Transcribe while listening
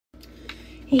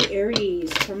Hey Aries,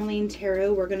 Tourmaline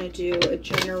Tarot, we're going to do a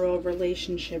general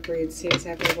relationship read, see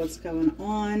exactly what's going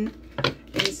on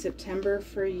in September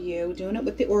for you. Doing it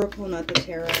with the Oracle, not the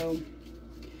Tarot.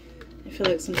 I feel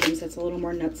like sometimes that's a little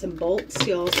more nuts and bolts.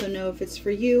 You also know if it's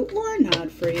for you or not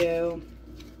for you.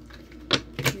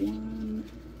 1,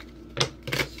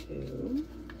 2,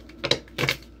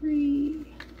 3,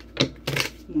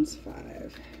 almost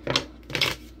 5.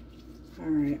 All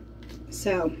right,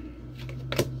 so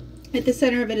at the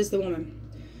center of it is the woman.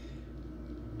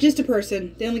 Just a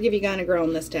person. They only give you guy and a girl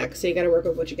in this deck, so you got to work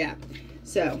with what you got.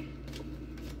 So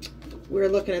we're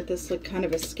looking at this like kind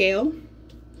of a scale.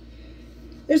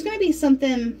 There's going to be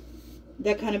something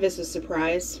that kind of is a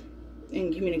surprise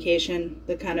in communication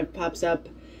that kind of pops up,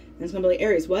 and it's going to be like,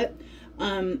 Aries, what?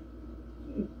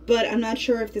 But I'm not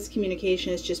sure if this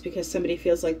communication is just because somebody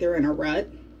feels like they're in a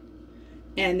rut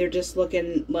and they're just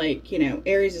looking like, you know,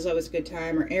 Aries is always a good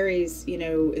time, or Aries, you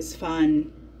know, is fun.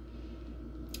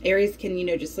 Aries can, you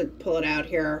know, just like pull it out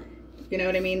here. You know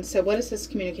what I mean? So what is this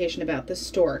communication about? This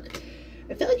stork.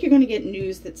 I feel like you're going to get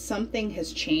news that something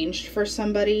has changed for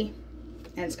somebody,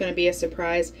 and it's going to be a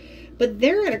surprise. But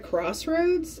they're at a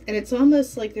crossroads, and it's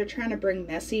almost like they're trying to bring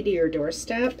messy to your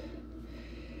doorstep.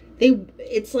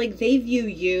 It's like they view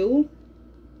you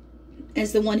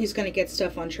as the one who's going to get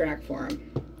stuff on track for them.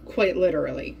 Quite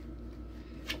literally.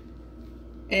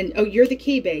 And, oh, you're the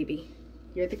key, baby.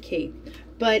 You're the key.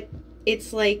 But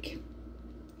it's like,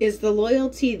 is the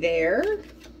loyalty there?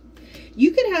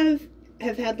 You could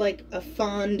have had like a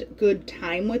fond, good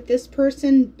time with this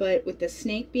person, but with the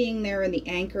snake being there and the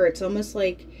anchor, it's almost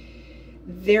like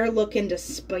they're looking to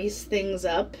spice things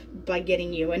up by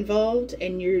getting you involved,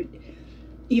 and you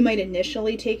might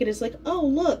initially take it as like, oh,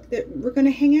 look, we're going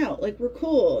to hang out. Like, we're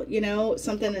cool, you know,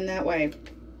 something in that way.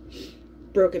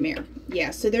 Broken mirror.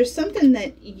 Yeah, so there's something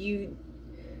that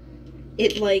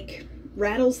it like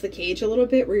rattles the cage a little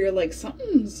bit where you're like,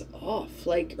 something's off.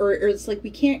 Like, or it's like we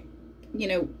can't, you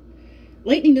know,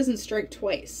 lightning doesn't strike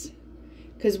twice.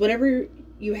 Because whatever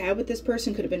you have with this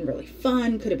person could have been really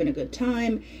fun, could have been a good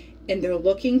time, and they're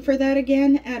looking for that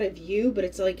again out of you, but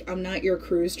it's like, I'm not your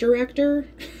cruise director.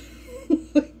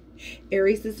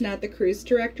 Aries is not the cruise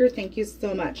director. Thank you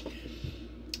so much.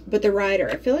 But the rider,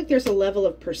 I feel like there's a level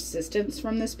of persistence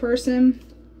from this person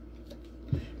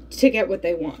to get what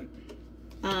they want.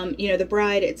 You know, the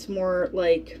bride, it's more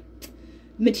like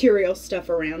material stuff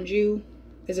around you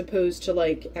as opposed to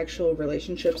like actual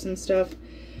relationships and stuff.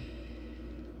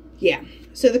 Yeah.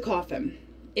 So the coffin,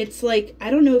 it's like, I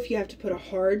don't know if you have to put a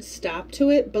hard stop to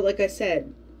it, but like I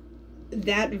said,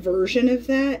 that version of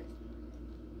that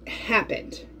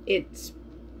happened.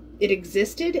 It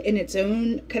existed in its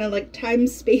own kind of like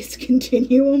time-space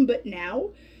continuum, but now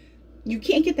you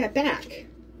can't get that back.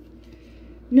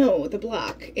 No, the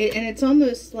block. And it's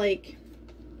almost like,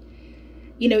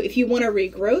 you know, if you want to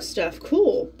regrow stuff,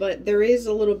 cool, but there is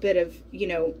a little bit of, you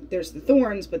know, there's the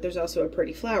thorns, but there's also a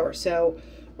pretty flower. So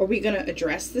are we going to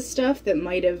address the stuff that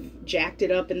might have jacked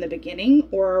it up in the beginning,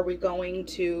 or are we going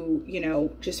to, you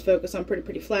know, just focus on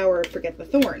pretty flower and forget the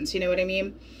thorns? You know what I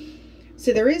mean?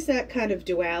 So there is that kind of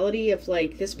duality of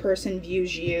like, this person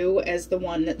views you as the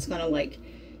one that's going to like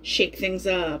shake things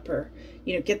up or,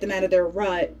 you know, get them out of their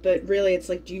rut. But really it's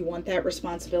like, do you want that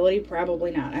responsibility?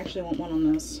 Probably not. I actually want one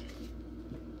on this.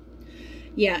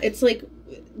 Yeah, it's like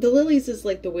the lilies is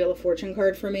like the Wheel of Fortune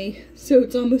card for me. So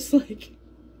it's almost like,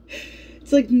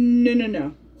 it's like,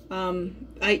 no.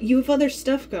 You have other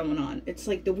stuff going on. It's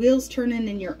like the wheel's turning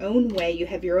in your own way. You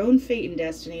have your own fate and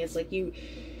destiny. It's like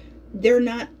they're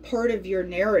not part of your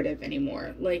narrative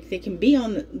anymore. Like they can be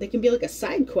like a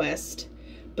side quest,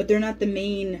 but they're not the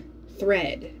main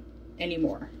thread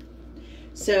anymore.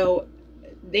 So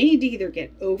they need to either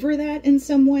get over that in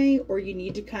some way, or you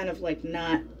need to kind of like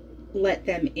not let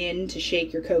them in to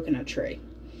shake your coconut tree.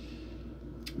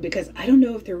 Because I don't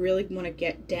know if they really want to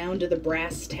get down to the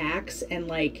brass tacks and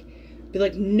like be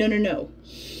like, no.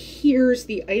 Here's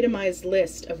the itemized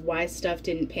list of why stuff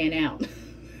didn't pan out.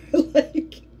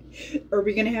 Like, are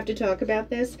we going to have to talk about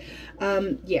this?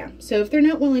 Yeah. So if they're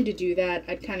not willing to do that,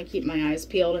 I'd kind of keep my eyes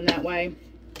peeled in that way.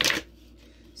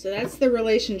 So that's the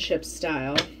relationship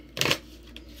style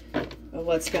of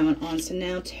what's going on. So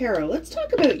now tarot, let's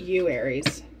talk about you,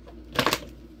 Aries.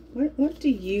 What do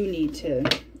you need to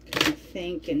kind of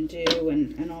think and do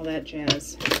and all that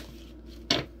jazz?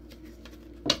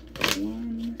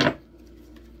 1,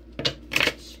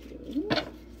 2.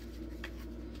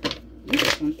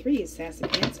 This one 3 is sassy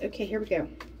pants. Okay, here we go.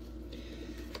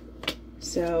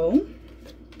 So,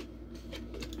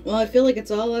 well, I feel like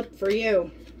it's all up for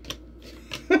you.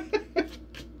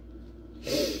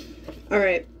 All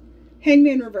right,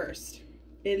 Hangman reversed.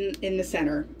 in the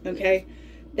center, okay?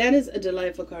 That is a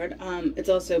delightful card. It's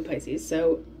also Pisces,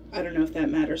 so I don't know if that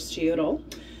matters to you at all.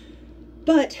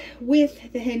 But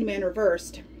with the Hangman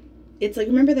reversed, it's like,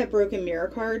 remember that broken mirror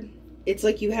card? It's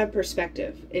like you have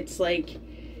perspective. It's like,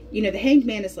 you know, the Hanged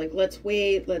Man is like, let's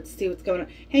wait, let's see what's going on.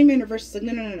 Hangman reversed is like,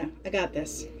 no, no, no, no, I got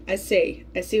this. I see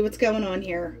what's going on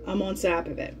here. I'm on top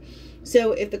of it.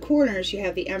 So if the corners, you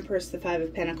have the Empress, the Five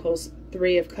of Pentacles,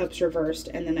 Three of Cups reversed,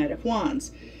 and the Knight of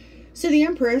Wands. So the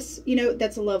Empress, you know,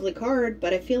 that's a lovely card,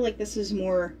 but I feel like this is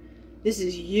more, this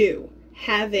is you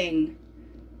having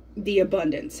the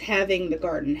abundance, having the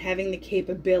garden, having the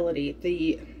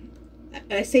capability,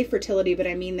 I say fertility, but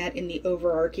I mean that in the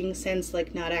overarching sense,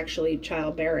 like not actually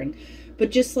childbearing,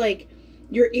 but just like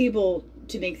you're able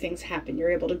to make things happen. You're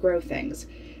able to grow things.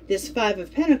 This Five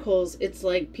of Pentacles, it's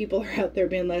like people are out there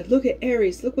being like, look at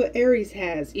Aries, look what Aries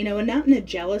has, you know, and not in a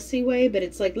jealousy way, but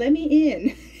it's like, let me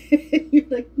in. You're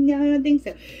like, no, I don't think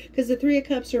so. Because the Three of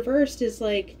Cups reversed is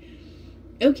like,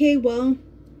 okay, well,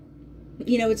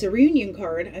 you know, it's a reunion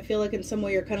card. I feel like in some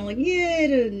way you're kind of like, yeah, I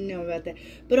don't know about that.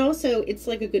 But also, it's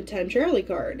like a Good Time Charlie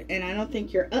card. And I don't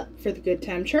think you're up for the Good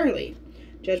Time Charlie.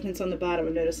 Judgment's on the bottom.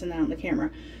 I'm noticing that on the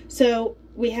camera. So,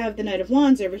 we have the Knight of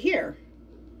Wands over here.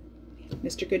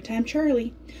 Mr. Good Time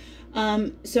Charlie.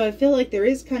 So I feel like there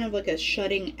is kind of like a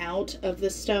shutting out of the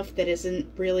stuff that isn't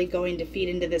really going to feed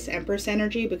into this Empress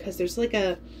energy. Because there's like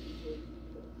a...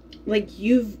 like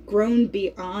you've grown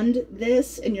beyond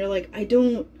this and you're like, I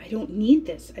don't need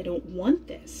this. I don't want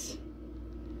this.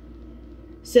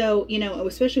 So, you know,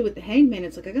 especially with the Hanged Man,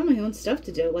 it's like, I got my own stuff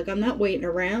to do. Like, I'm not waiting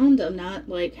around. I'm not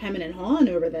like hemming and hawing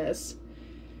over this.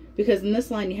 Because in this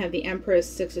line, you have the Empress,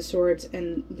 Six of Swords,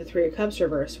 and the Three of Cups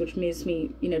reversed, which makes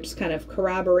me, you know, just kind of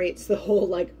corroborates the whole,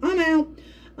 like, I'm out.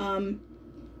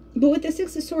 But with the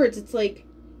Six of Swords, it's like,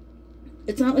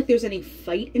 it's not like there's any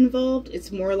fight involved.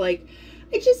 It's more like,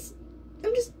 I'm just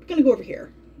gonna go over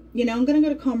here. You know, I'm gonna go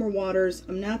to calmer waters.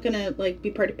 I'm not gonna like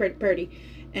be party.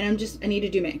 And I need to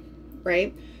do me,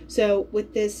 right? So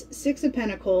with this Six of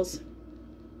Pentacles,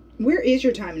 where is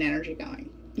your time and energy going?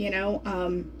 You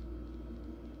know,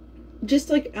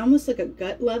 just like almost like a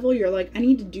gut level, you're like, I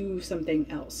need to do something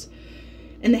else.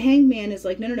 And the Hanged Man is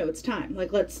like, no, it's time.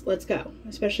 Like, let's go,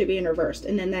 especially being reversed.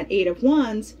 And then that Eight of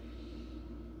Wands,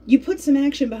 you put some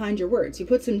action behind your words. You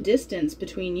put some distance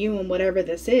between you and whatever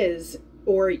this is,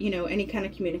 or, you know, any kind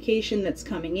of communication that's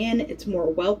coming in. It's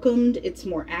more welcomed. It's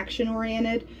more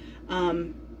action-oriented.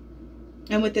 And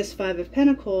with this Five of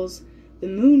Pentacles, the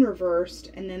Moon reversed,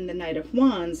 and then the Knight of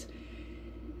Wands,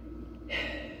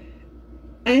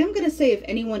 I am going to say if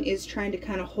anyone is trying to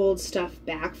kind of hold stuff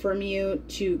back from you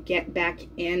to get back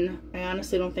in, I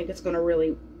honestly don't think it's going to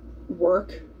really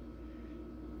work.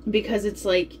 Because it's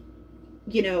like,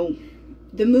 you know,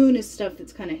 the Moon is stuff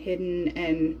that's kind of hidden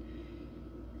and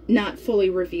not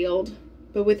fully revealed.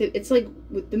 But with it, it's like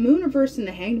with the Moon reverse and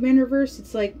the Hanged Man reverse,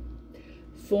 it's like,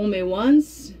 fool me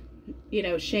once, you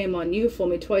know, shame on you. Fool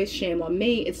me twice, shame on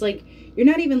me. It's like you're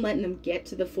not even letting them get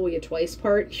to the fool you twice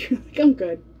part. You're like, I'm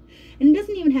good. And it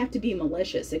doesn't even have to be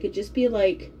malicious. It could just be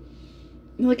like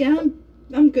I'm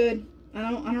good. I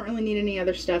don't really need any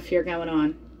other stuff here going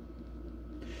on.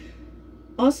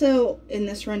 Also, in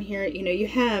this run here, you know, you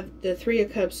have the Three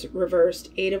of Cups reversed,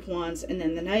 Eight of Wands, and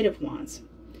then the Knight of Wands.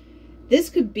 This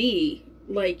could be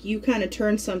like you kind of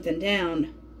turn something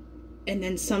down and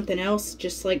then something else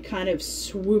just like kind of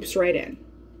swoops right in.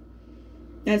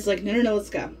 And it's like, no, let's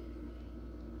go.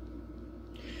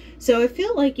 So I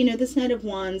feel like, you know, this Knight of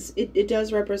Wands, it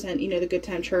does represent, you know, the Good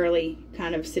Time Charlie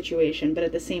kind of situation. But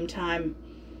at the same time,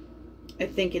 I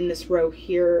think in this row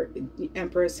here,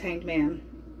 Empress, Hanged Man,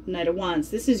 Knight of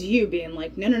Wands, this is you being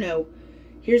like, no,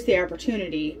 here's the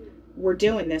opportunity. We're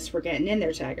doing this. We're getting in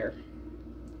there, Tiger.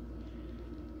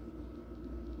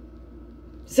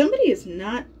 Somebody is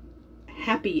not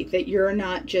happy that you're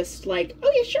not just like,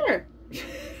 oh, yeah, sure.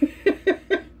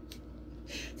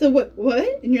 So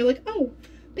what? And you're like, oh,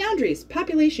 boundaries,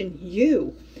 population,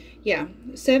 you. Yeah,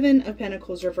 Seven of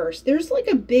Pentacles reversed. There's like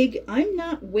a big, I'm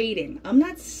not waiting. I'm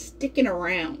not sticking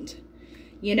around.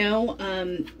 You know,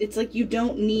 it's like you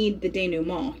don't need the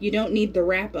denouement. You don't need the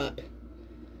wrap up.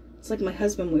 It's like my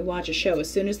husband, we watch a show. As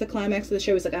soon as the climax of the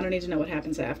show, he's like, I don't need to know what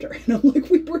happens after. And I'm like,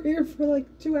 we were here for like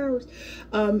 2 hours.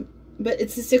 But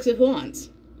it's the Six of Wands.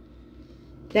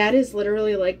 That is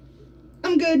literally like,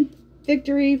 I'm good.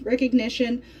 Victory,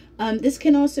 recognition. This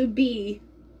can also be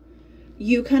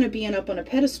you kind of being up on a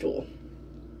pedestal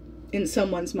in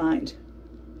someone's mind.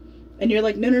 And you're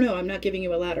like, no, I'm not giving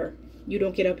you a ladder. You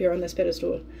don't get up here on this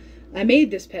pedestal. I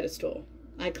made this pedestal.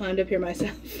 I climbed up here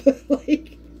myself.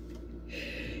 Like,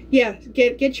 yeah,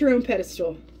 get your own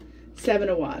pedestal. Seven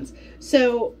of Wands.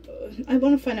 So I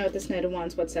want to find out this Knight of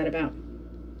Wands, what's that about?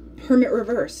 Hermit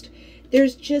reversed.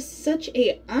 There's just such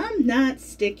a, I'm not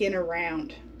sticking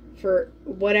around for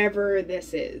whatever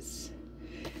this is.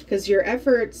 Because your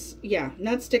efforts, yeah,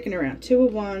 not sticking around. Two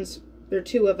of Wands, or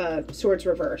Two of Swords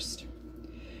reversed.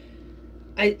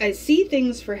 I see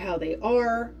things for how they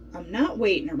are. I'm not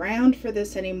waiting around for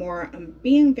this anymore. I'm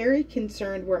being very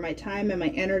concerned where my time and my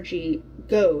energy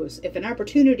goes. If an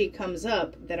opportunity comes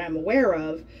up that I'm aware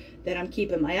of, that I'm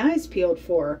keeping my eyes peeled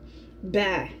for,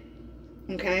 bah.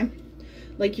 Okay?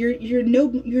 Like you're no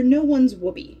one's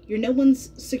whoopee. You're no one's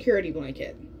security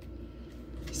blanket.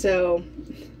 So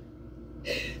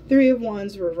Three of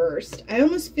Wands reversed. I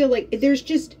almost feel like there's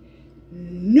just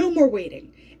no more waiting.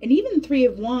 And even Three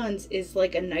of Wands is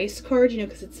like a nice card, you know,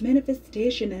 because it's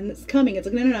manifestation and it's coming. It's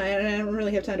like, no, I don't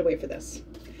really have time to wait for this.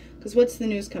 Because what's the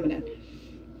news coming in?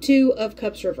 Two of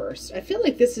Cups reversed. I feel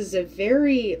like this is a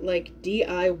very, like,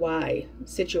 DIY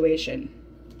situation.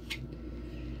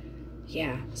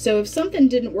 Yeah. So if something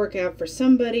didn't work out for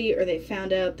somebody, or they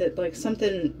found out that, like,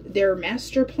 something, their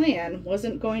master plan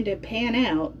wasn't going to pan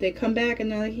out, they come back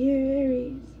and they're like, here,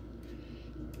 Aries.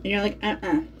 And you're like,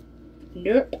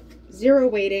 nope. Zero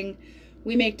waiting.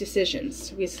 We make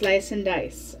decisions. We slice and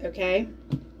dice, okay?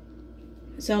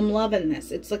 So I'm loving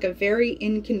this. It's like a very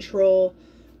in control,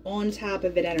 on top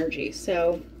of it energy.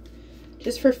 So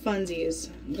just for funsies,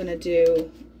 I'm going to do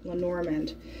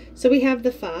Lenormand. So we have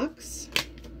the Fox.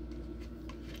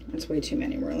 That's way too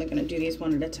many. We're only going to do these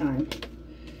one at a time.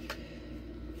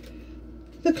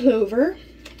 The Clover.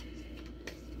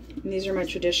 And these are my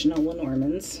traditional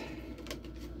Lenormands.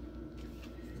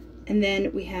 And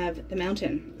then we have the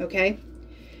Mountain, okay?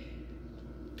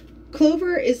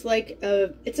 Clover is like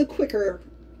it's a quicker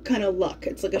kind of luck.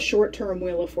 It's like a short-term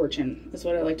Wheel of Fortune, is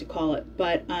what I like to call it.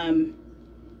 But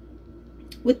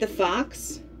with the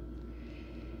Fox,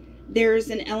 there's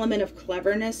an element of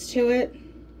cleverness to it.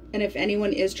 And if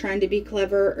anyone is trying to be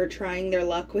clever or trying their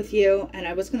luck with you, and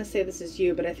I was going to say this is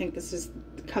you, but I think this is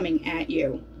coming at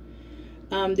you.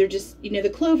 They're just, you know, the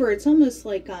Clover, it's almost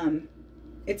like,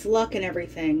 it's luck and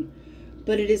everything,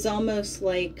 but it is almost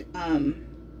like,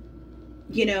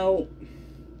 you know,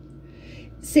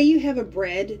 say you have a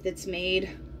bread that's made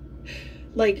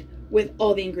like with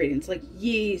all the ingredients, like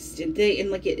yeast and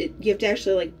like you have to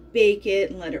actually like bake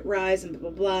it and let it rise and blah,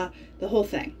 blah, blah, the whole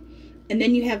thing. And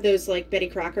then you have those like Betty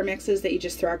Crocker mixes that you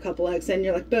just throw a couple eggs in,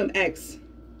 you're like, boom, eggs,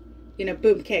 you know,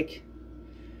 boom, cake.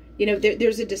 You know,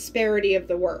 there's a disparity of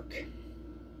the work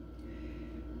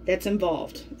that's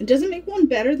involved. It doesn't make one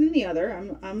better than the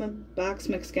other. I'm a box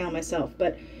mix gal myself,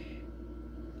 but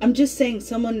I'm just saying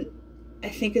someone I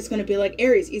think is going to be like,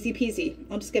 Aries, easy peasy.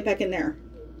 I'll just get back in there.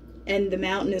 And the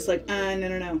Mountain is like,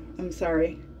 no. I'm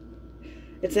sorry.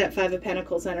 It's that Five of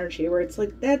Pentacles energy where it's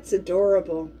like, that's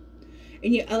adorable.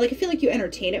 And you like, I feel like you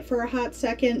entertain it for a hot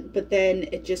second, but then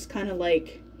it just kind of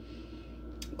like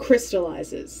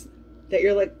crystallizes that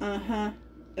you're like,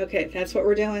 okay, that's what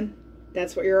we're doing.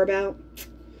 That's what you're about.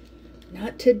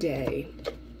 Not today.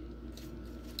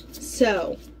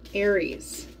 So,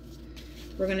 Aries.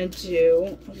 We're going to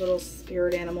do a little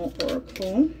spirit animal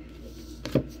oracle.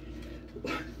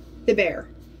 The Bear.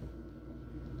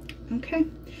 Okay.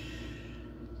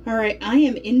 All right. I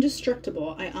am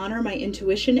indestructible. I honor my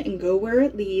intuition and go where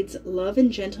it leads. Love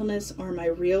and gentleness are my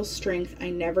real strength. I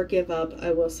never give up.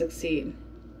 I will succeed.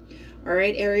 All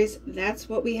right, Aries. That's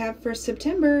what we have for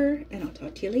September. And I'll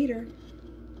talk to you later.